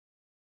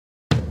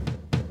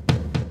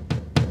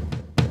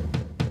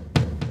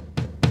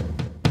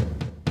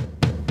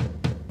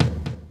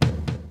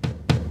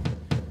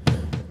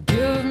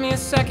me a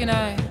second,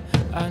 I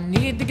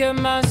need to get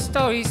my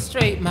story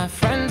straight. My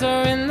friends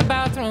are in the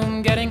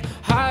bathroom getting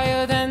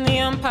higher than the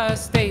Empire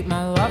State.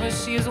 My lover,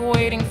 she is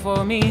waiting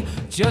for me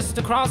just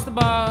across the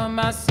bar.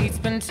 My seat's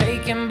been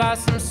taken by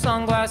some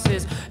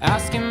sunglasses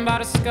asking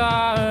about a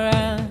scar.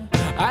 And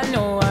I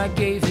know I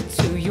gave it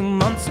to you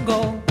months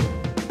ago.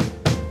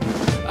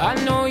 I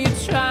know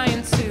you're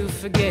trying to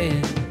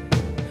forget,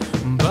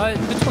 but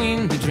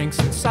between the drinks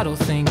and subtle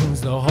things,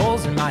 the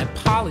holes in my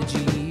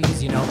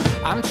apologies, you know,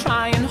 I'm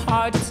trying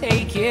hard to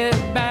take it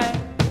back.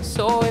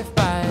 So if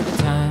by the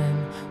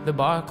time the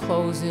bar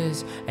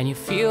closes and you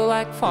feel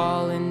like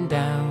falling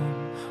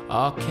down,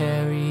 I'll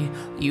carry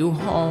you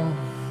home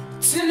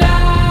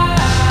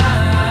tonight.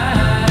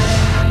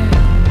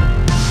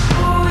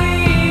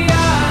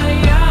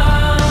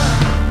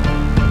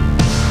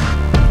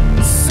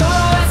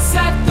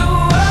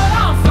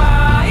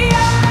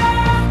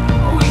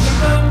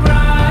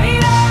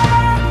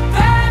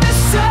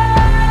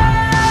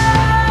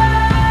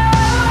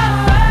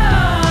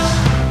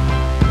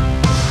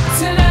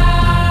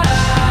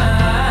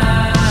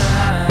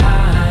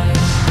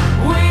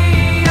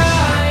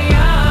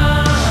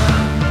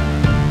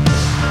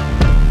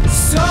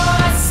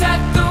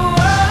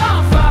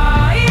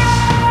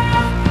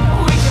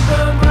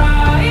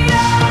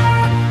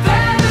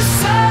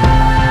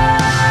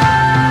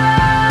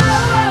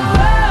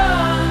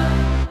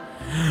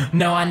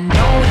 Now I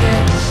know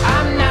that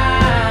I'm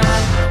not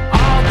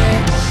all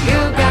that you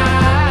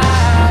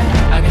got.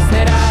 I guess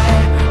that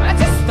I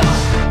just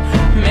thought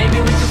maybe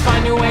we could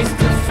find new ways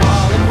to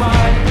fall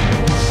apart.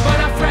 But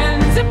our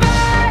friends are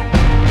back,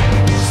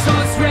 so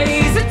let's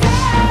raise a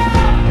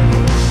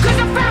toast, 'cause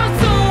I found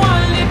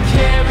someone to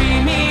carry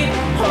me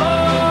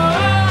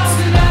home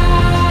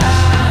tonight.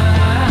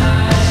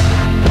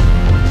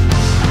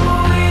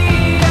 We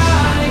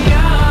are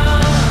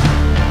young,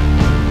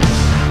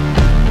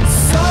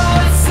 so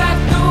let's set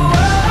the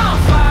world on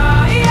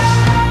fire.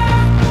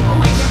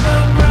 We can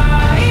burn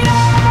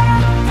brighter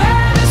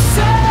than the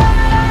sun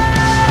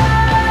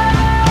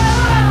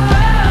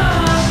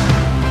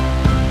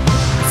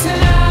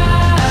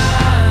tonight.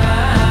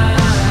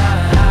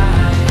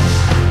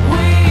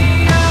 We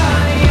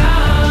are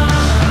young,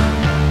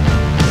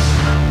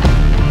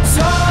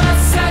 so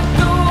let's set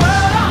the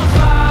world on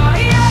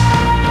fire.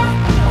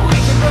 We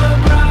can burn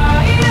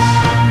brighter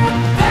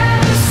than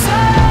the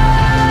sun.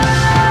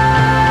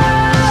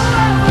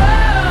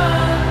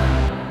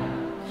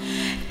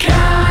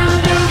 Carry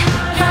me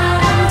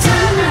home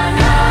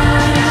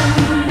tonight.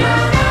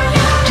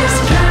 Just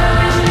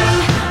carry me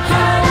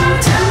home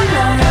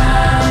tonight.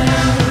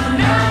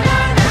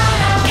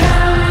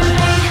 Carry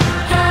me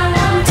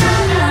home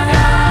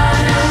tonight.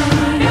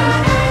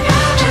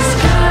 Just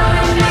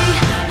carry me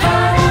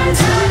home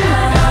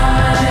tonight.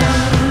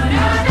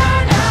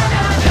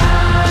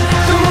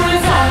 The moon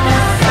is on my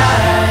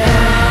side.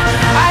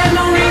 I have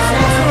no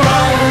reason to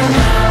run.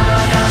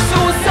 So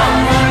will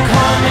someone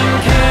come and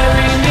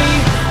carry me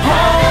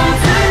home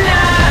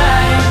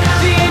tonight?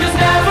 The angels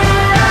never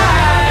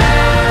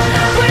arrive,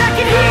 but I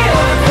can hear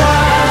the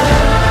choir.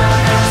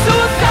 So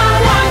will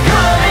someone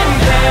come and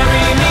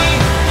carry me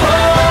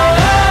home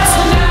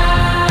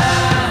tonight?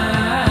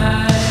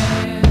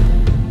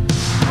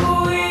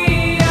 We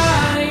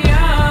are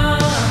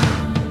young,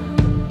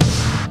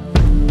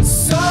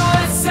 so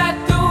let's set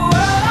the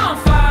world on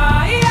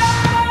fire.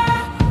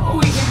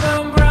 We can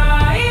burn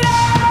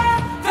brighter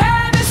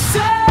than the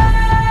sun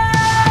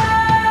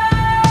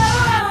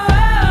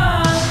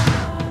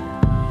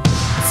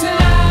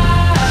tonight.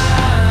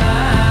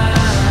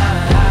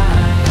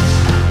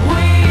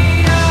 We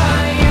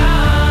are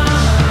young,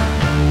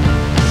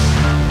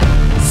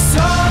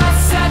 so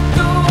let's set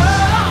the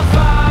world on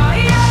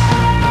fire.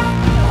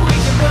 We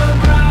can burn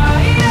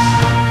brighter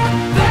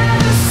than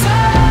the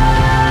sun.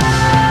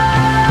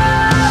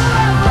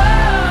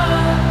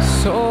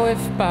 So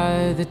if by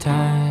the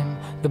time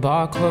the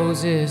bar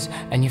closes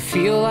and you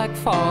feel like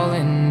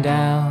falling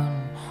down,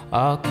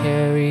 I'll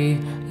carry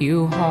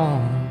you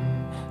home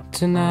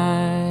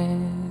tonight.